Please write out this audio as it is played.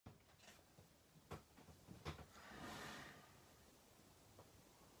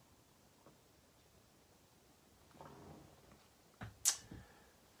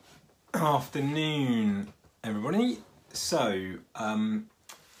Afternoon, everybody. So,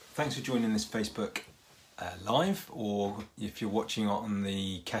 thanks for joining this Facebook live, or if you're watching on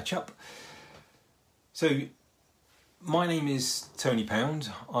the catch-up. So, my name is Tony Pound.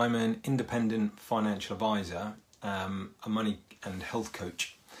 I'm an independent financial advisor, a money and health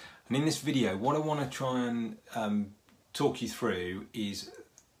coach. And in this video, what I want to try and talk you through is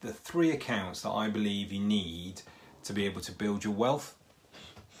the 3 accounts that I believe you need to be able to build your wealth.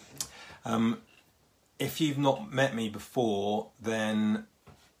 If you've not met me before, then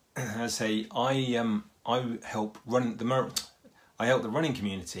as I say, I help the running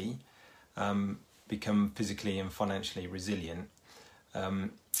community become physically and financially resilient.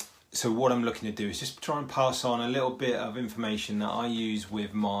 So what I'm looking to do is just try and pass on a little bit of information that I use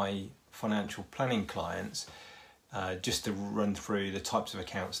with my financial planning clients, just to run through the types of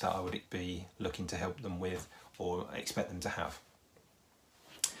accounts that I would be looking to help them with or expect them to have.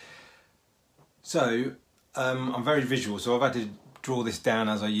 So I'm very visual, so I've had to draw this down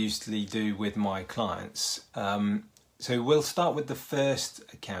as I usually do with my clients. So we'll start with the first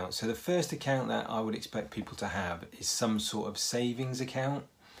account. So the first account that I would expect people to have is some sort of savings account.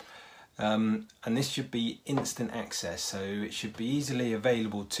 And this should be instant access, so it should be easily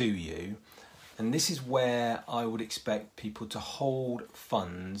available to you. And this is where I would expect people to hold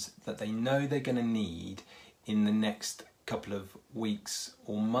funds that they know they're going to need in the next couple of weeks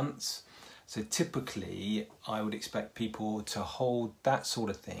or months. So typically, I would expect people to hold that sort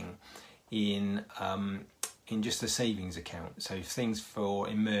of thing in just a savings account. So things for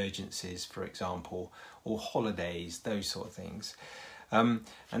emergencies, for example, or holidays, those sort of things. And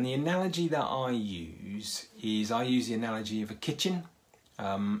the analogy that I use the analogy of a kitchen.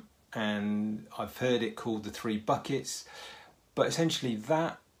 And I've heard it called the 3 buckets. But essentially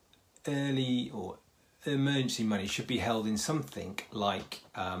that early or emergency money should be held in something like,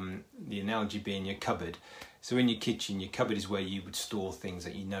 the analogy being your cupboard. So in your kitchen, your cupboard is where you would store things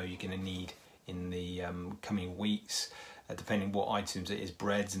that you know you're going to need in the coming weeks. Depending what items it is,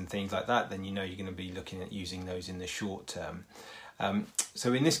 breads and things like that, then you know you're going to be looking at using those in the short term.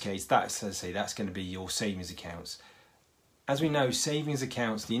 So in this case, that's going to be your savings accounts. As we know, savings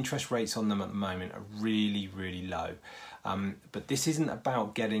accounts, the interest rates on them at the moment are really, really low. But this isn't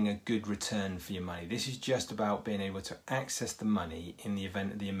about getting a good return for your money. This is just about being able to access the money in the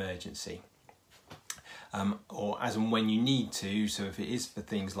event of the emergency. Or as and when you need to. So if it is for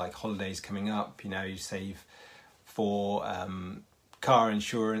things like holidays coming up, you save for car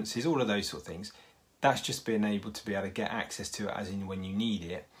insurances, all of those sort of things. That's just being able to get access to it as in when you need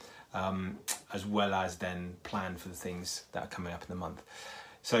it, as well as then plan for the things that are coming up in the month.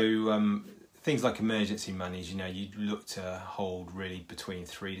 So things like emergency monies, you'd look to hold really between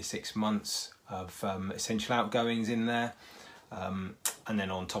 3 to 6 months of essential outgoings in there. And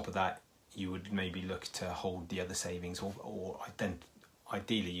then on top of that, you would maybe look to hold the other savings, or then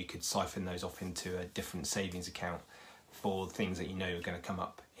ideally you could siphon those off into a different savings account for things that you know are going to come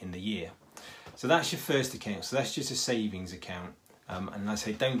up in the year. So that's your first account. So that's just a savings account. And I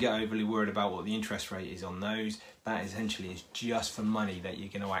say don't get overly worried about what the interest rate is on those. That essentially is just for money that you're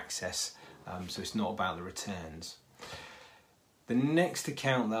going to access. So it's not about the returns. The next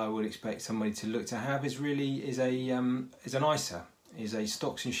account that I would expect somebody to look to have is an ISA, is a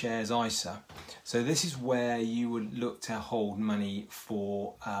stocks and shares ISA. So this is where you would look to hold money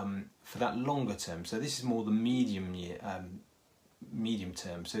for that longer term. So this is more the medium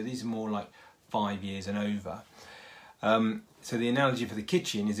term. So these are more like 5 years and over. So the analogy for the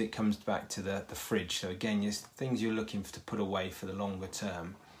kitchen is it comes back to the fridge. So again, it's things you're looking to put away for the longer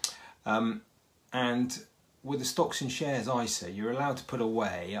term. And with the stocks and shares ISA, you're allowed to put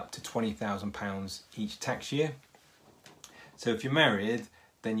away up to £20,000 each tax year. So if you're married,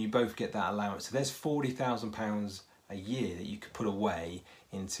 then you both get that allowance. So there's £40,000 a year that you could put away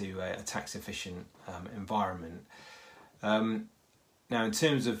into a tax efficient environment. Now, in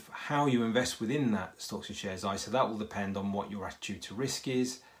terms of how you invest within that stocks and shares ISA, that will depend on what your attitude to risk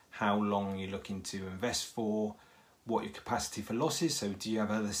is, how long you're looking to invest for, what your capacity for loss is. So do you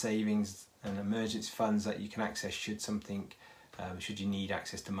have other savings and emergency funds that you can access should you need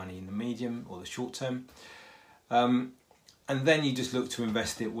access to money in the medium or the short term? And then you just look to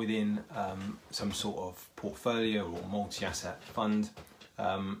invest it within some sort of portfolio or multi-asset fund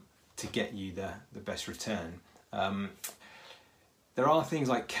to get you the best return. There are things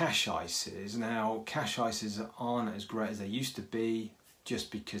like cash ISAs. Now, cash ISAs aren't as great as they used to be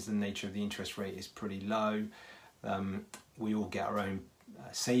just because the nature of the interest rate is pretty low. We all get our own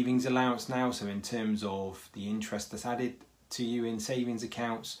savings allowance now, so in terms of the interest that's added to you in savings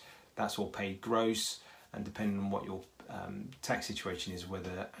accounts, that's all paid gross, and depending on what your tax situation is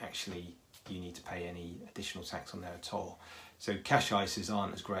whether actually you need to pay any additional tax on there at all. So cash ISAs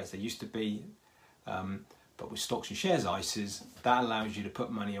aren't as great as they used to be, but with stocks and shares ISAs, that allows you to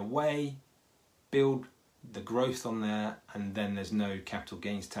put money away, build the growth on there, and then there's no capital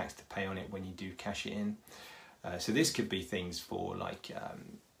gains tax to pay on it when you do cash it in. So this could be things for like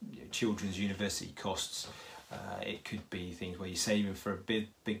children's university costs. It could be things where you're saving for a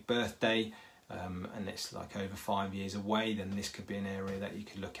big birthday, and it's like over 5 years away, then this could be an area that you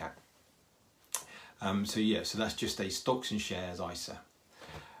could look at. So that's just a stocks and shares ISA.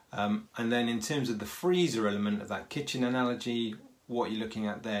 And then in terms of the freezer element of that kitchen analogy, what you're looking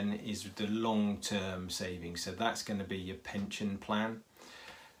at then is the long-term savings. So that's going to be your pension plan.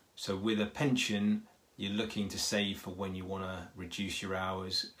 So with a pension, you're looking to save for when you want to reduce your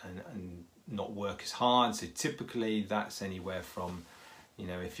hours and not work as hard. So typically that's anywhere from,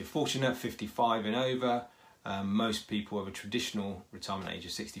 if you're fortunate, 55 and over. Most people have a traditional retirement age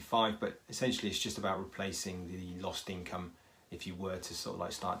of 65, but essentially it's just about replacing the lost income if you were to sort of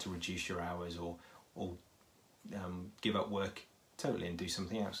like start to reduce your hours or give up work totally and do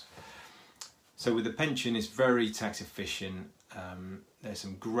something else. So with the pension, it's very tax efficient. There's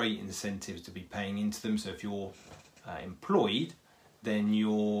some great incentives to be paying into them. So if you're employed, then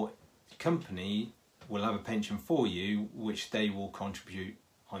your company will have a pension for you, which they will contribute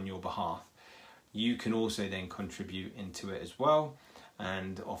on your behalf. You can also then contribute into it as well,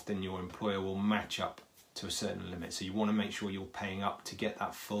 and often your employer will match up to a certain limit. So you want to make sure you're paying up to get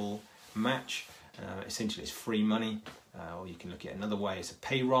that full match. Essentially it's free money, or you can look at it another way, it's a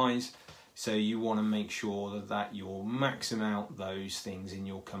pay rise. So you want to make sure that you'll maxim out those things in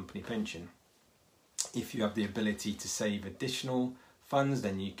your company pension. If you have the ability to save additional funds,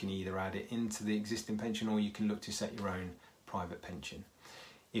 then you can either add it into the existing pension or you can look to set your own private pension.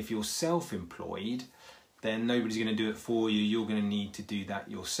 If you're self-employed, then nobody's going to do it for you. You're going to need to do that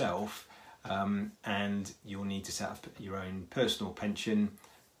yourself, and you'll need to set up your own personal pension,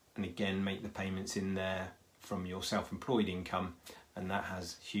 and again make the payments in there from your self-employed income, and that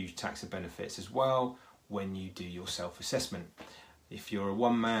has huge tax benefits as well when you do your self-assessment. If you're a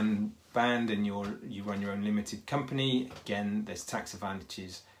one-man band and you run your own limited company, again there's tax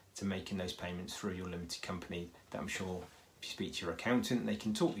advantages to making those payments through your limited company that I'm sure if you speak to your accountant they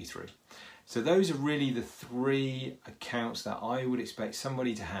can talk you through. So those are really the three accounts that I would expect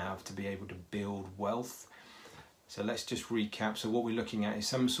somebody to have to be able to build wealth. So let's just recap. So what we're looking at is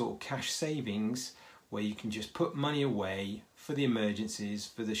some sort of cash savings where you can just put money away for the emergencies,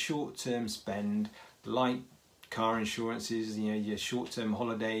 for the short-term spend, like car insurances, your short-term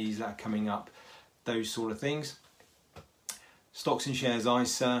holidays that are coming up, those sort of things. Stocks and shares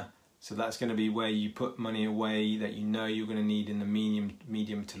ISA, so that's going to be where you put money away that you know you're going to need in the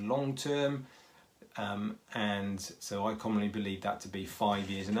medium to long term, and so I commonly believe that to be 5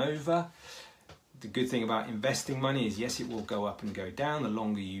 years and over. The good thing about investing money is yes, it will go up and go down. The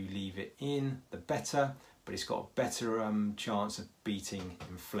longer you leave it in, the better, but it's got a better chance of beating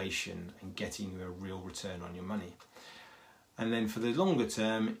inflation and getting you a real return on your money. And then for the longer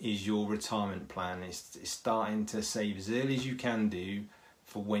term is your retirement plan. It's starting to save as early as you can do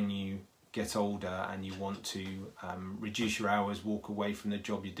for when you get older and you want to reduce your hours, walk away from the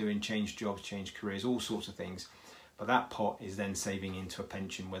job you're doing, change jobs, change careers, all sorts of things. But that pot is then saving into a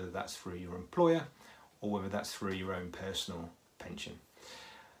pension, whether that's through your employer or whether that's through your own personal pension.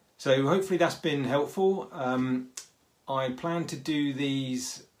 So hopefully that's been helpful. I plan to do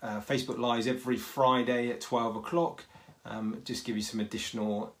these Facebook Lives every Friday at 12 o'clock. Just give you some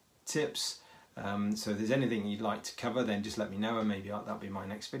additional tips. So if there's anything you'd like to cover, then just let me know and maybe that'll be my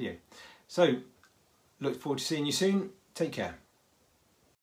next video. So look forward to seeing you soon. Take care.